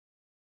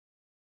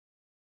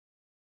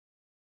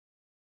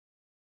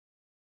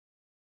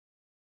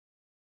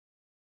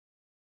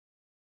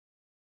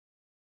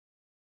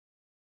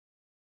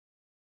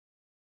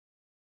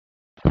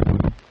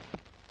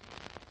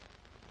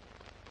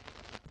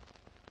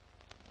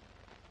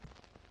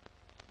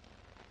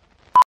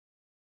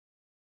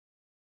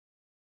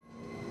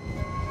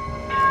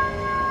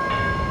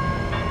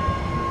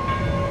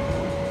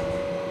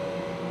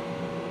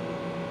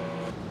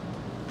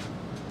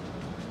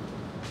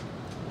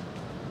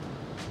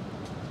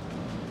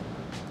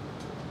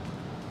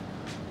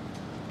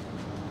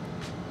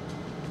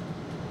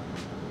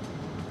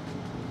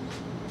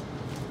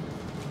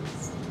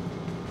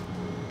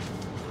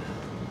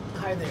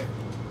Hi there.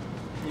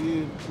 Do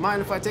you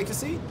mind if I take a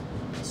seat?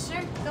 Sure,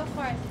 go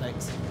for it.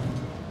 Thanks.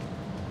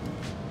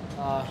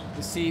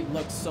 The seat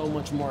looks so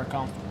much more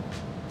comfortable.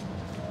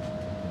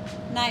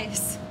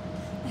 Nice.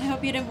 I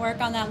hope you didn't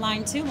work on that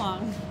line too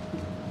long.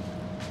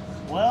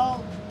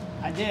 Well,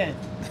 I did.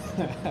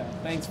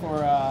 Thanks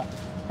for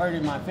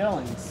hurting my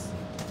feelings.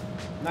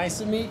 Nice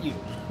to meet you.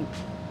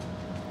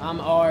 I'm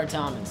R.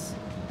 Thomas.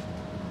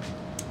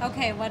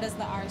 Okay, what does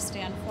the R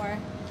stand for?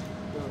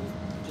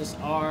 Just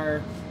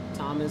R.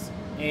 Thomas.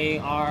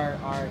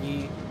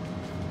 A-R-R-E.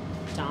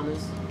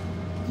 Thomas.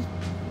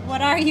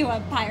 What are you,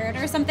 a pirate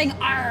or something?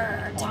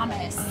 R.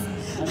 Thomas.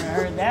 I've never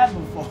heard that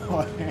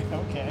before.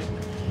 Okay.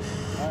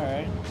 All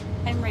right.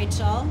 I'm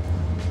Rachel.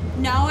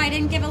 No, I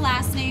didn't give a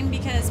last name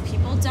because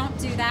people don't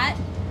do that.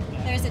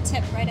 Yeah. There's a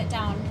tip, write it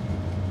down.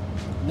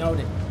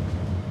 Noted.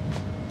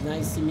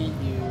 Nice to meet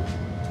you.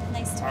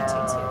 Nice to meet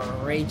you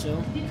too.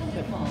 Rachel.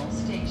 Mall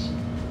Station.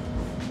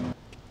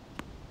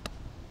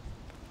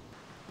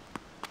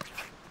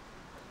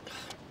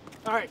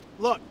 All right,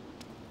 look.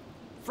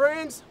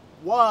 Friends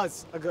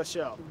was a good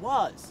show. It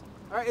was.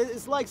 All right,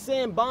 it's like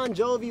saying Bon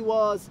Jovi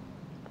was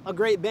a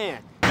great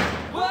band.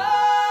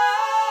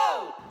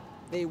 Whoa!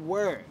 They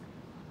were.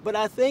 But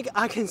I think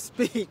I can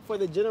speak for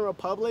the general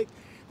public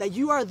that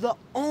you are the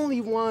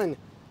only one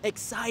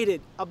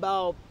excited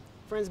about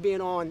Friends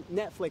being on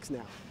Netflix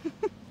now.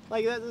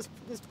 Like, it's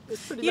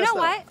pretty You messed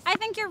know up. what? I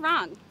think you're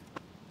wrong.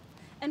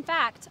 In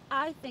fact,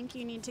 I think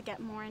you need to get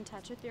more in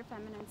touch with your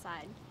feminine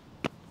side.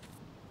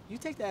 You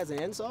take that as an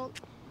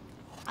insult?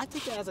 I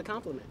take that as a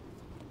compliment.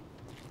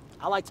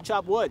 I like to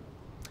chop wood.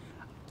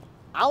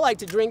 I like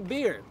to drink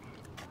beer.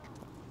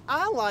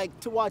 I like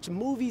to watch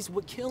movies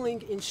with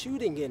killing and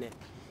shooting in it.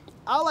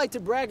 I like to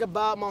brag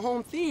about my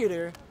home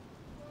theater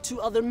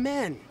to other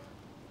men.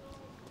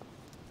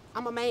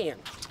 I'm a man.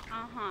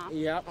 Uh-huh.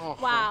 Yep. Uh-huh.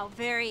 Wow,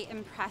 very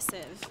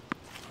impressive.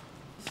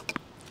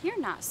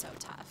 You're not so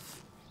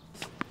tough.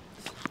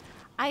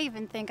 I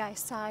even think I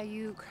saw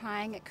you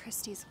crying at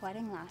Christy's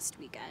wedding last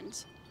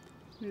weekend,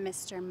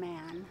 Mr.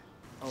 Man.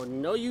 Oh,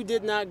 no, you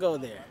did not go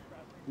there.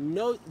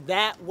 No,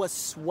 that was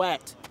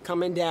sweat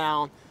coming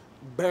down,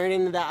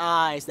 burning the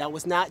eyes. That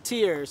was not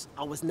tears.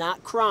 I was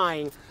not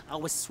crying. I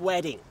was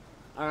sweating.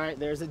 All right,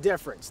 there's a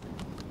difference.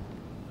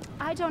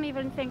 I don't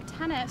even think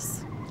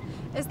tennis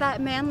is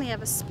that manly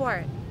of a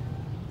sport.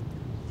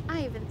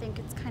 I even think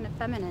it's kind of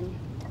feminine.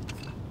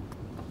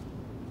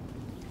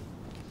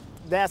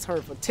 That's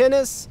hurtful.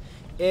 Tennis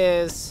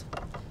is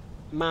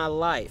my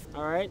life,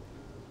 all right?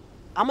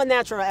 I'm a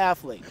natural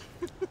athlete.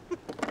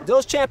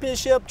 Those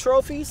championship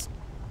trophies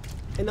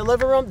in the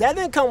living room, that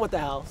didn't come with the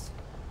house,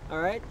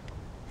 all right?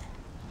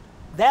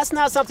 That's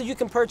not something you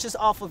can purchase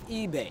off of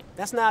eBay.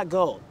 That's not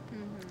gold.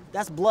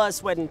 That's blood,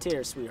 sweat, and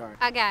tears, sweetheart.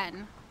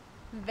 Again,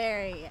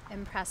 very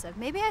impressive.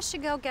 Maybe I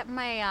should go get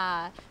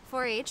my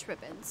 4-H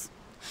ribbons.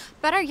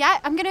 Better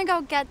yet, I'm gonna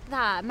go get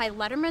my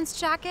Letterman's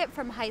jacket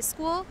from high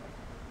school.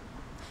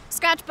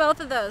 Scratch both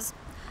of those.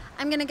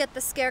 I'm gonna get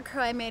the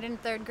scarecrow I made in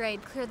 3rd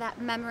grade. Clear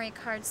that memory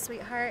card,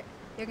 sweetheart.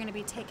 You're gonna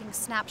be taking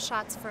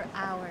snapshots for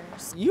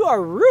hours. You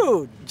are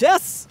rude.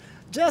 Just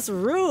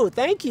rude.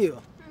 Thank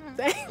you.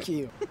 Thank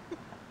you.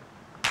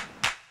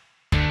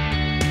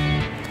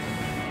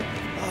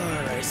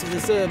 All right, so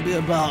this will be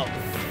about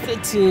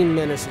 15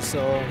 minutes or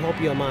so. Hope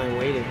you don't mind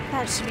waiting.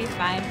 That should be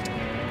fine.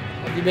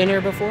 Have you been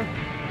here before?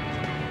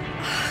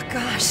 Oh,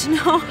 gosh,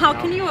 no. How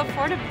can you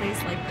afford a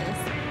place like this?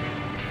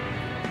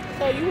 I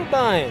thought you were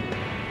buying.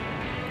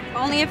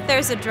 Only if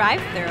there's a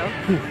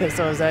drive-through.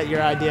 So is that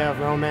your idea of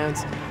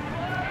romance?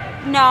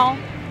 No,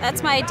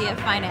 that's my idea of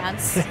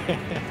finance.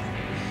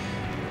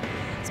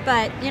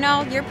 But, you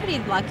know, you're pretty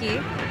lucky.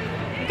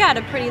 You got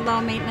a pretty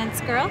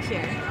low-maintenance girl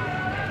here.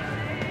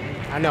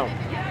 I know.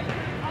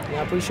 Yeah,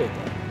 I appreciate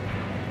that.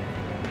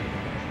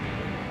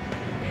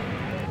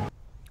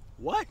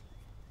 What?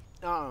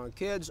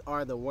 Kids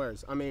are the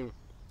worst. I mean,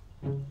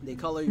 they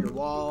color your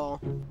wall,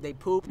 they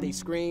poop, they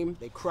scream,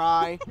 they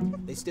cry,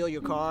 they steal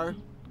your car,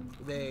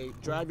 they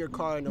drive your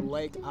car in the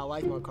lake. I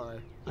like my car.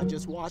 I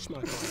just washed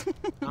my car.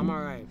 I'm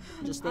all right.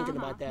 Just thinking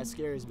about that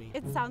scares me.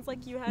 It sounds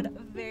like you had a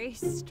very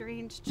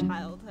strange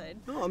childhood.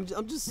 No, I'm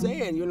just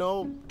saying, you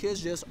know,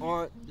 kids just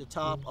aren't the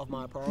top of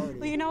my priority.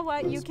 Well, you know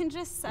what? You can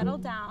just settle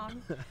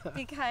down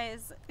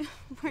because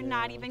we're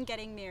not even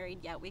getting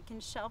married yet. We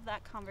can shelve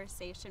that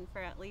conversation for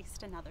at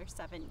least another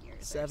 7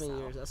 years. 7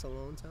 years, that's a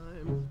long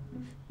time.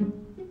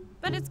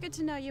 But it's good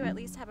to know you at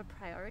least have a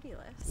priority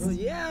list. Well,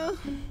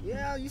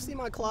 yeah, you see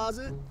my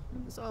closet.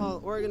 It's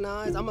all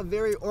organized. I'm a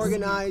very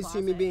organized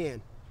human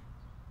being.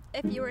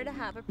 If you were to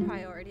have a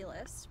priority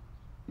list,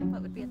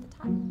 what would be at the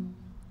top?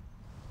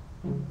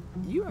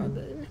 You are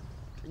there.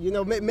 You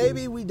know,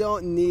 maybe we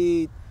don't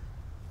need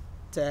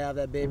to have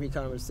that baby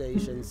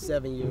conversation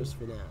 7 years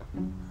from now.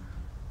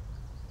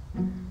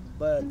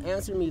 But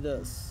answer me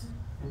this.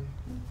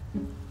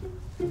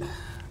 Come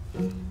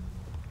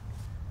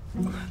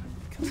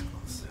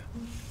closer.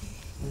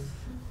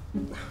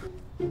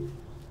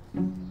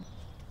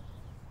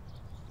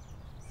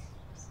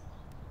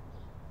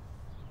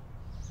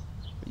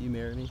 Will you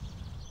marry me?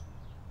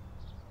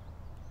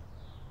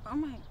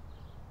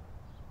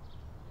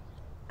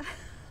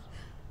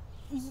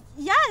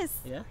 Yes.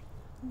 Yeah?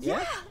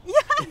 Yeah.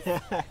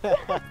 Yes.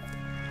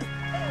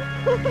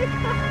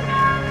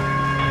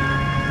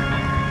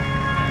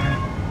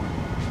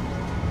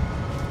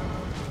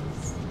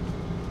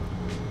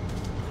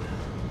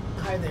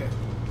 Hi there.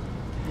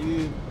 Do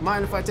you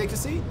mind if I take a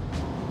seat?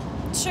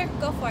 Sure,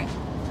 go for it.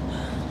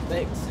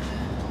 Thanks.